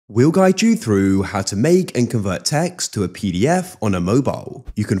We'll guide you through how to make and convert text to a PDF on a mobile.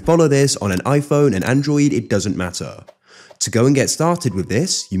 You can follow this on an iPhone and Android, it doesn't matter. To go and get started with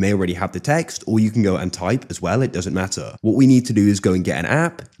this, you may already have the text, or you can go and type as well, it doesn't matter. What we need to do is go and get an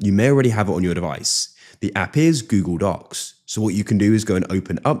app. You may already have it on your device. The app is Google Docs. So what you can do is go and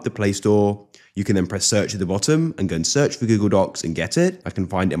open up the Play Store. You can then press search at the bottom and go and search for Google Docs and get it. I can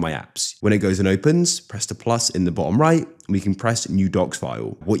find it in my apps. When it goes and opens, press the plus in the bottom right, and we can press new docs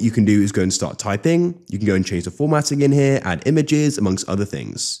file. What you can do is go and start typing. You can go and change the formatting in here, add images, amongst other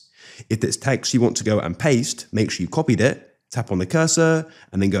things. If there's text you want to go and paste, make sure you copied it, tap on the cursor,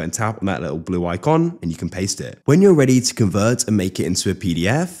 and then go and tap on that little blue icon, and you can paste it. When you're ready to convert and make it into a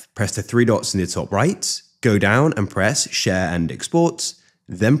PDF, press the three dots in the top right, go down and press share and export,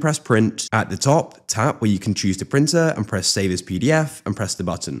 then press print. At the top, tap where you can choose the printer and press save as PDF and press the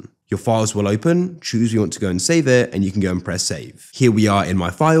button. Your files will open, choose where you want to go and save it, and you can go and press save. Here we are in my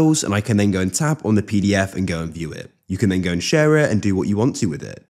files, and I can then go and tap on the PDF and go and view it. You can then go and share it and do what you want to with it.